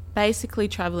been basically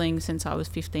travelling since I was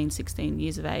 15, 16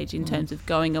 years of age in terms of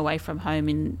going away from home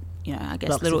in, I guess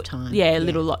lots of time.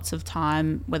 Little lots of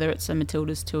time, whether it's a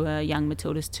Matildas tour, young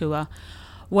Matildas tour,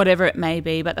 whatever it may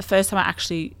be. But the first time I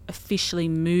actually officially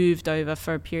moved over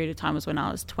for a period of time was when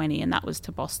I was 20, and that was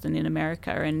to Boston in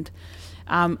America. And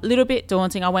a little bit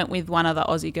daunting. I went with one other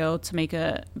Aussie girl,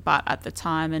 Tamika Butt, at the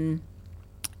time,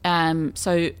 and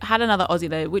so had another Aussie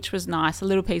there, which was nice, a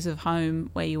little piece of home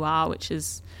where you are, which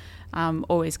is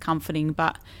always comforting.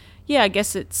 But I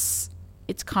guess it's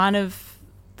kind of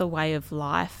the way of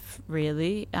life,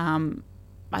 really.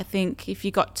 I think if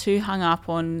you got too hung up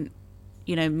on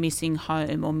missing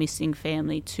home or missing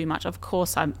family too much, of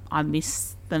course I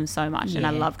miss them so much, and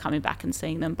I love coming back and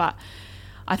seeing them, but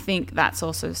I think that's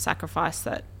also a sacrifice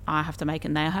that I have to make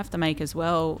and they have to make as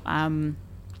well. My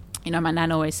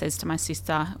nan always says to my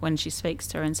sister when she speaks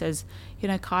to her and says,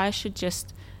 Kaya should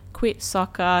just quit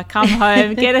soccer, come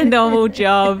home, get a normal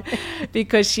job,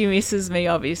 because she misses me,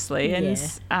 obviously.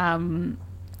 And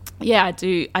I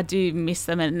do miss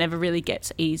them, and it never really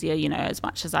gets easier, as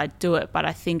much as I do it. But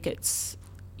I think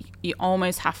you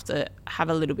almost have to have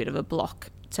a little bit of a block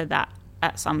to that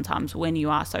at sometimes when you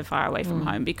are so far away from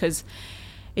home, because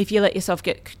if you let yourself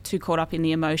get too caught up in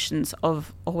the emotions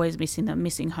of always missing them,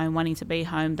 missing home, wanting to be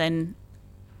home, then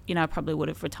I probably would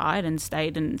have retired and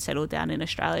stayed and settled down in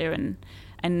Australia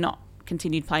and not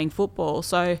continued playing football.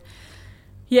 So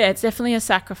it's definitely a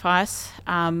sacrifice,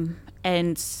 and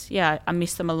I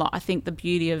miss them a lot. I think the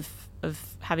beauty of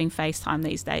having FaceTime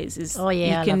these days is I love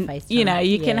FaceTime.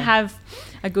 You can have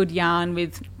a good yarn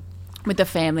with the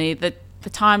family. The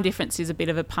time difference is a bit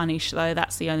of a punish, though.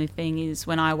 That's the only thing, is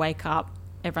when I wake up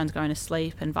everyone's going to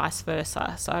sleep and vice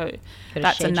versa. So Got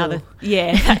that's a another,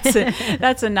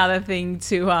 that's another thing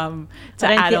to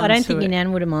add on. I don't think your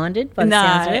nan would have minded. By the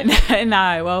sounds of it.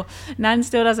 No. Well, Nan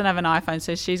still doesn't have an iPhone,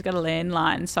 so she's got a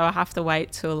landline. So I have to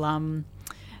wait till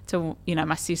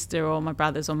my sister or my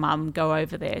brothers or mum go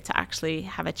over there to actually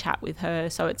have a chat with her.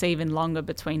 So it's even longer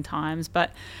between times.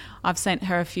 But I've sent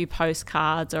her a few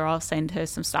postcards, or I'll send her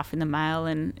some stuff in the mail,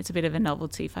 and it's a bit of a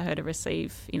novelty for her to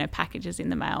receive, packages in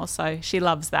the mail. So she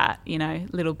loves that,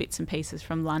 little bits and pieces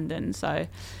from London. So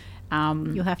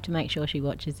you'll have to make sure she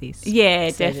watches this.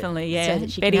 Yeah, definitely. So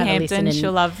that she Betty can Hampton,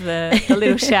 she'll love the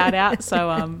little shout out.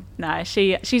 So no,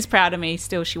 she's proud of me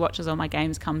still. She watches all my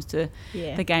games, comes to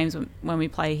the games when we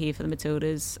play here for the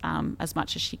Matildas as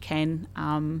much as she can.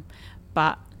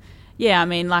 But yeah, I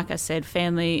mean, like I said,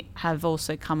 family have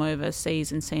also come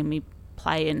overseas and seen me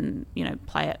play and,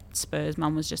 play at Spurs.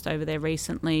 Mum was just over there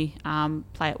recently,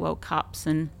 play at World Cups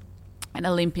and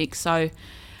Olympics. So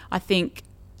I think,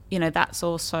 that's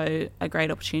also a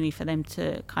great opportunity for them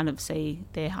to kind of see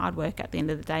their hard work at the end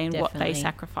of the day and what they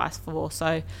sacrifice for.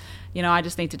 So, I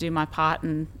just need to do my part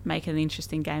and make it an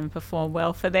interesting game and perform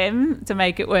well for them to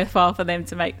make it worthwhile for them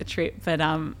to make the trip. But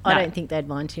I don't think they'd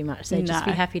mind too much. They'd just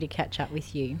be happy to catch up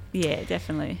with you. Yeah,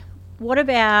 definitely. What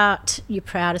about your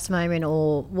proudest moment,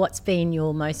 or what's been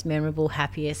your most memorable,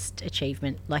 happiest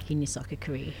achievement, like in your soccer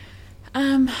career?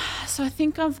 So I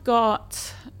think I've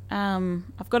got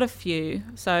a few.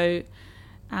 So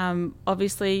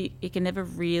obviously you can never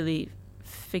really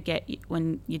forget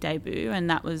when you debut, and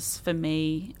that was for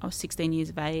me. I was 16 years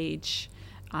of age.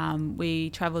 We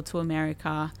travelled to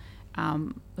America,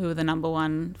 who were the number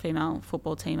one female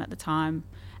football team at the time,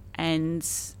 and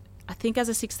I think as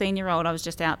a 16-year-old I was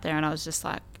just out there and I was just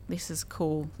like, this is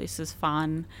cool, this is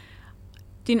fun.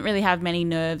 Didn't really have many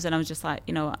nerves, and I was just like,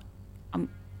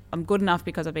 I'm good enough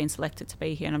because I've been selected to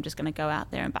be here, and I'm just going to go out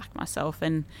there and back myself.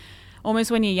 And almost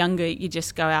when you're younger, you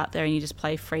just go out there and you just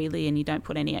play freely and you don't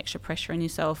put any extra pressure on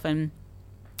yourself. And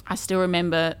I still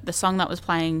remember the song that was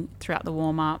playing throughout the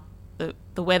warm-up.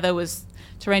 The weather was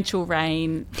torrential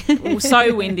rain,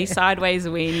 so windy, sideways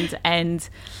wind. And,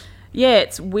 yeah,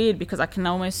 it's weird because I can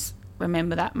almost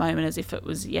remember that moment as if it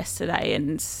was yesterday,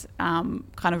 and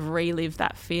kind of relive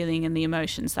that feeling and the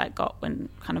emotions that got when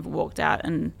kind of walked out.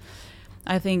 And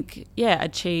I think,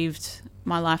 achieved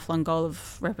my lifelong goal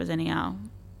of representing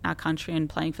our country and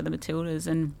playing for the Matildas,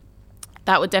 and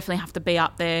that would definitely have to be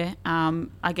up there.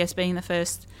 I guess being the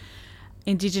first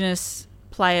Indigenous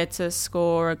player to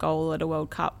score a goal at a World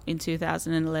Cup in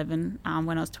 2011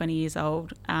 when I was 20 years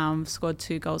old. Scored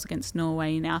 2 goals against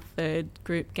Norway in our third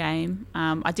group game.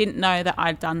 I didn't know that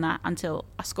I'd done that until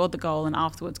I scored the goal and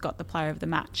afterwards got the player of the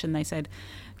match, and they said,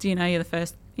 do you know you're the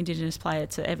first Indigenous player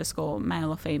to ever score, male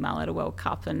or female, at a World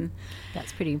Cup? And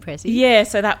that's pretty impressive. Yeah,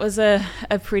 so that was a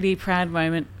pretty proud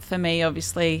moment for me.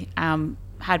 Obviously,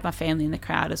 had my family in the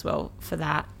crowd as well for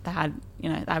that. They had,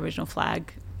 the Aboriginal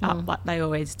flag up like they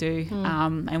always do.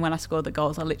 And when I scored the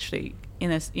goals, I literally,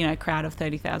 in a crowd of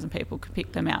 30,000 people, could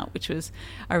pick them out, which was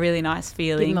a really nice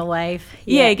feeling. Give them a wave.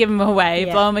 Yeah, give them a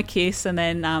wave, blow them a kiss, and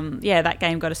then that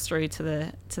game got us through to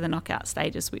the knockout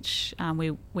stages, which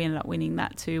we ended up winning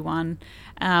that 2-1.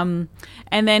 And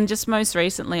then just most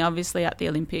recently, obviously at the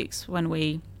Olympics, when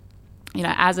we,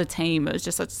 as a team, it was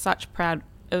just such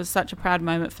a proud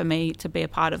moment for me to be a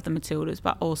part of the Matildas,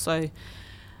 but also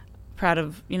proud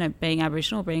of being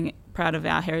Aboriginal, being proud of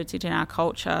our heritage and our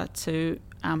culture, to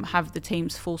have the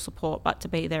team's full support, but to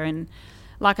be there in,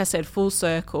 like I said, full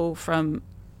circle, from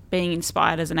being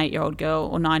inspired as an 8-year-old girl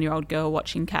or 9-year-old girl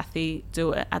watching Kathy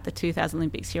do it at the 2000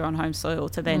 Olympics here on home soil,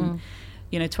 to then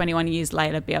 21 years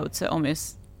later be able to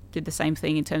almost do the same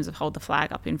thing in terms of hold the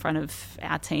flag up in front of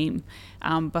our team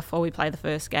before we play the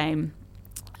first game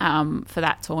for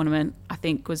that tournament, I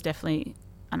think was definitely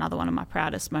another one of my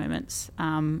proudest moments.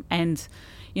 And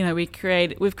we've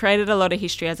created a lot of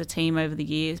history as a team over the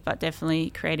years, but definitely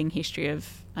creating history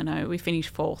of, I know we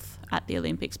finished 4th at the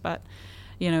Olympics, but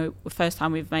the first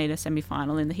time we've made a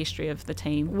semi-final in the history of the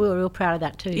team. We were real proud of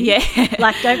that too. Yeah.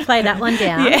 Don't play that one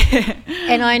down. Yeah.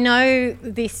 And I know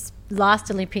this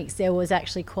last Olympics there was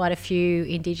actually quite a few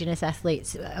Indigenous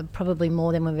athletes, probably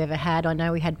more than we've ever had. I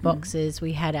know we had boxers,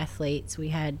 we had athletes, we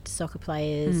had soccer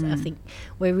players. I think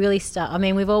we're really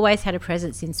we've always had a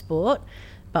presence in sport,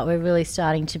 but we're really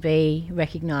starting to be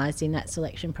recognised in that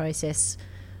selection process,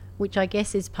 which I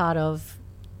guess is part of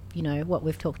what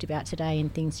we've talked about today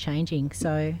and things changing.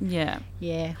 So yeah,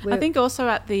 I think also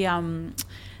at the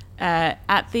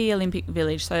Olympic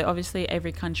Village, so obviously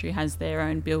every country has their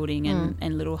own building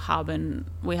and little hub, and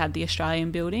we had the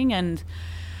Australian building, and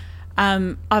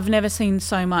I've never seen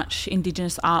so much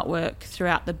Indigenous artwork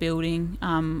throughout the building.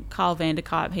 Carl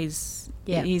Vanderkype,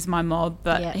 he's my mob,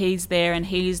 but he's there, and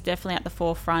he's definitely at the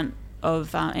forefront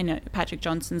of, Patrick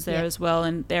Johnson's there as well,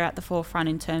 and they're at the forefront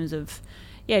in terms of,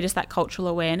 just that cultural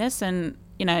awareness. And,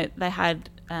 they had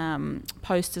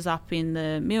posters up in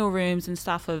the meal rooms and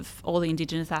stuff of all the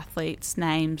Indigenous athletes'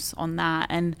 names on that,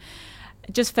 and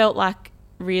it just felt like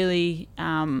really,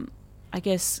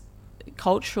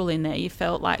 cultural in there. You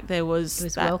felt like there was, it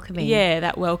was welcoming.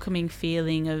 That welcoming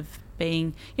feeling of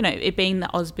being, it being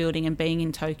the Oz building and being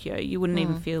in Tokyo. You wouldn't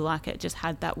even feel like it. Just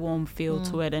had that warm feel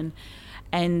to it,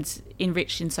 and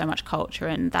enriched in so much culture.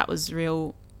 And that was a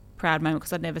real proud moment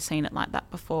because I'd never seen it like that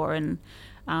before. And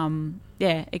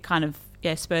it kind of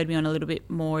spurred me on a little bit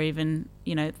more, even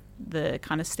the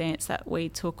kind of stance that we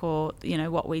took, or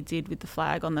what we did with the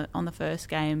flag on the first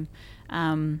game.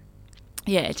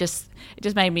 It just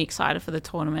made me excited for the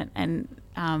tournament, and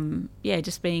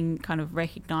just being kind of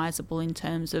recognisable in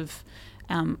terms of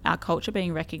our culture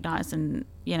being recognised, and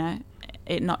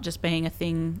it not just being a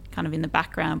thing kind of in the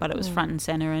background, but it was front and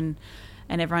centre, and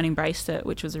everyone embraced it,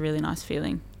 which was a really nice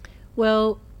feeling.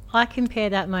 Well, I compare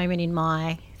that moment in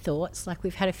my thoughts. Like,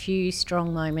 we've had a few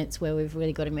strong moments where we've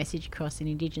really got a message across in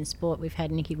Indigenous sport. We've had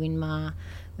Nikki Winmar,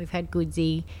 we've had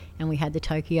Goodsey, and we had the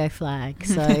Tokyo flag.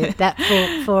 So that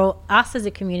for us as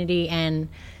a community and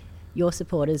your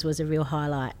supporters was a real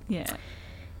highlight. Yeah.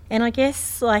 And I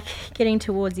guess, like, getting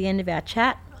towards the end of our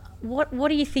chat, what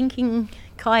are you thinking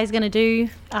Kai is going to do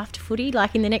after footy?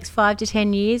 Like, in the next 5 to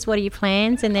 10 years, what are your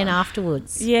plans? And then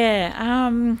afterwards?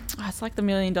 It's like the $1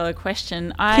 million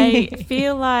question. I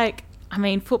feel like,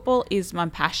 football is my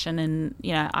passion, and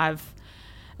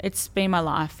it's been my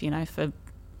life, for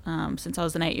since I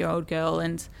was an 8-year-old girl,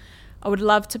 and I would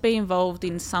love to be involved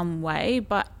in some way,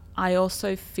 but I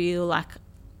also feel like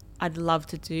I'd love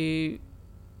to do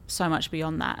so much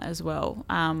beyond that as well.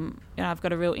 I've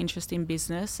got a real interest in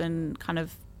business and kind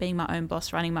of being my own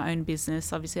boss, running my own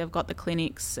business. Obviously, I've got the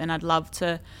clinics, and I'd love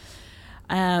to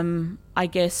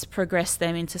progress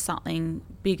them into something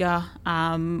bigger,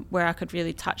 where I could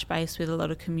really touch base with a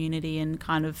lot of community and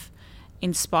kind of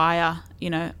inspire,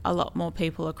 a lot more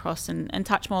people across, and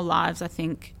touch more lives, I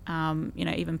think,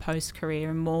 even post-career,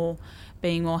 and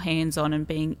being more hands-on and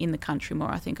being in the country more.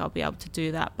 I think I'll be able to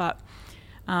do that. But,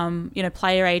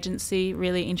 player agency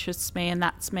really interests me, and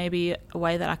that's maybe a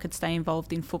way that I could stay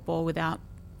involved in football without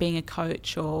being a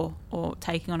coach or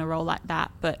taking on a role like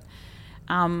that. But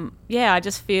I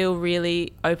just feel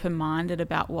really open-minded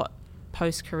about what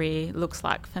post-career looks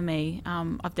like for me.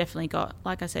 I've definitely got,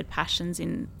 like I said, passions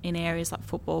in areas like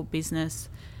football, business,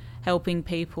 helping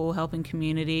people, helping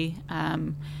community,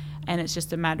 and it's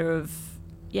just a matter of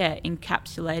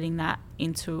encapsulating that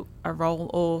into a role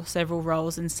or several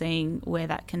roles and seeing where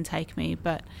that can take me.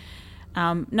 But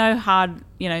no hard,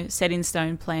 set in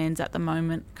stone plans at the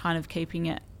moment, kind of keeping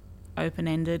it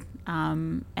open-ended,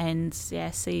 and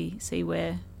see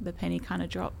where the penny kind of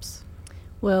drops.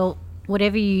 Well,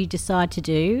 whatever you decide to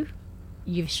do,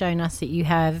 you've shown us that you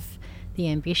have the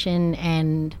ambition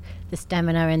and the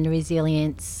stamina and the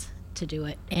resilience to do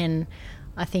it, and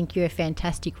I think you're a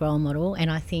fantastic role model, and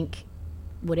I think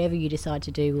whatever you decide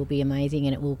to do will be amazing,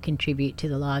 and it will contribute to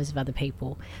the lives of other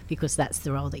people, because that's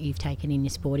the role that you've taken in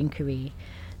your sporting career.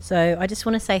 So I just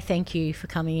want to say thank you for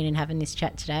coming in and having this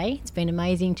chat today. It's been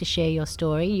amazing to share your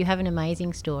story. You have an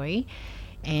amazing story,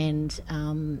 and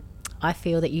I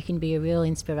feel that you can be a real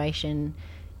inspiration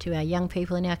to our young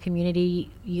people in our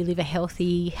community. You live a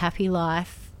healthy, happy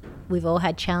life. We've all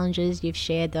had challenges. You've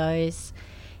shared those.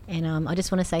 And I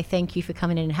just want to say thank you for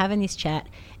coming in and having this chat.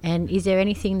 And is there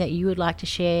anything that you would like to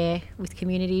share with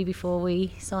community before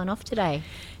we sign off today?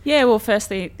 Yeah, well,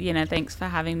 firstly, thanks for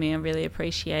having me. I really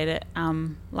appreciate it.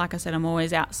 Like I said, I'm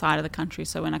always outside of the country,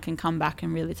 so when I can come back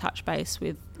and really touch base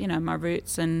with, my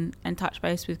roots and touch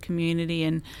base with community,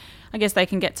 and I guess they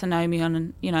can get to know me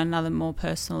on, another more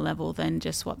personal level than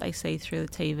just what they see through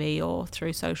the TV or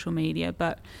through social media.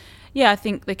 But, I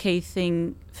think the key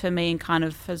thing for me, and kind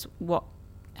of what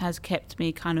has kept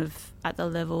me kind of at the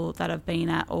level that I've been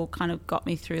at, or kind of got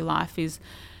me through life, is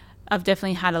I've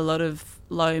definitely had a lot of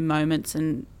low moments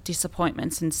and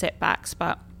disappointments and setbacks.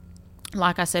 But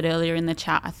like I said earlier in the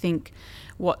chat, I think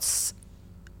what's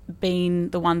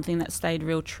been the one thing that stayed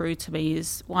real true to me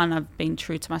is, one, I've been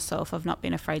true to myself. I've not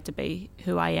been afraid to be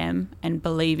who I am and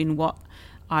believe in what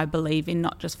I believe in,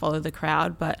 not just follow the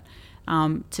crowd, but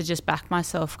to just back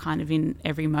myself kind of in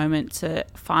every moment, to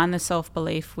find the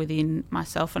self-belief within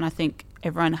myself. And I think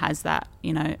everyone has that,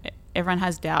 everyone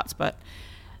has doubts, but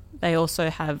they also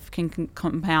can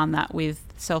compound that with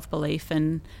self-belief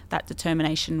and that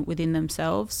determination within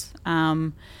themselves.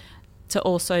 to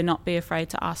also not be afraid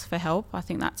to ask for help. I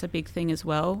think that's a big thing as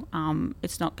well.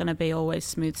 It's not going to be always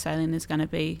smooth sailing. There's going to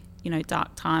be,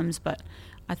 dark times, but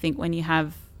I think when you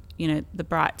have, the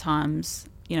bright times,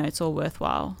 it's all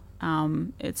worthwhile.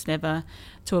 It's never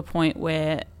to a point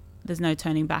where there's no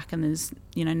turning back, and there's,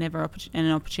 never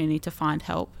an opportunity to find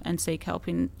help and seek help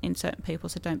in certain people.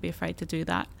 So don't be afraid to do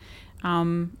that.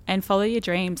 And follow your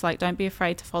dreams. Like, don't be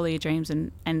afraid to follow your dreams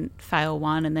and fail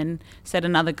one, and then set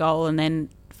another goal, and then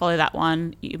follow that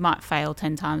one. You might fail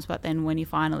 10 times, but then when you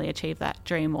finally achieve that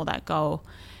dream or that goal,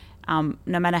 no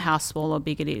matter how small or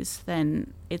big it is,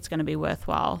 then it's going to be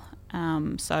worthwhile.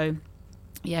 So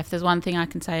yeah, if there's one thing I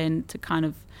can say and to kind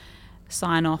of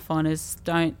sign off on, is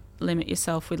don't limit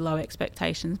yourself with low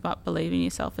expectations, but believe in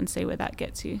yourself and see where that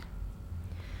gets you.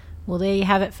 Well, there you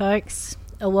have it, folks.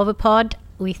 A Wobber Pod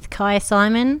with Kaya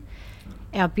Simon,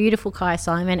 our beautiful Kaya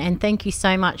Simon, and thank you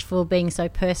so much for being so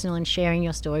personal and sharing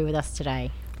your story with us today.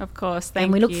 Of course, thank you.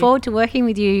 And we look forward to working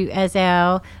with you as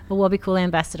our Awabakal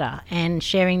ambassador and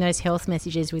sharing those health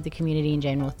messages with the community in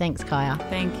general. Thanks, Kaya.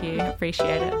 Thank you.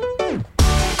 Appreciate it.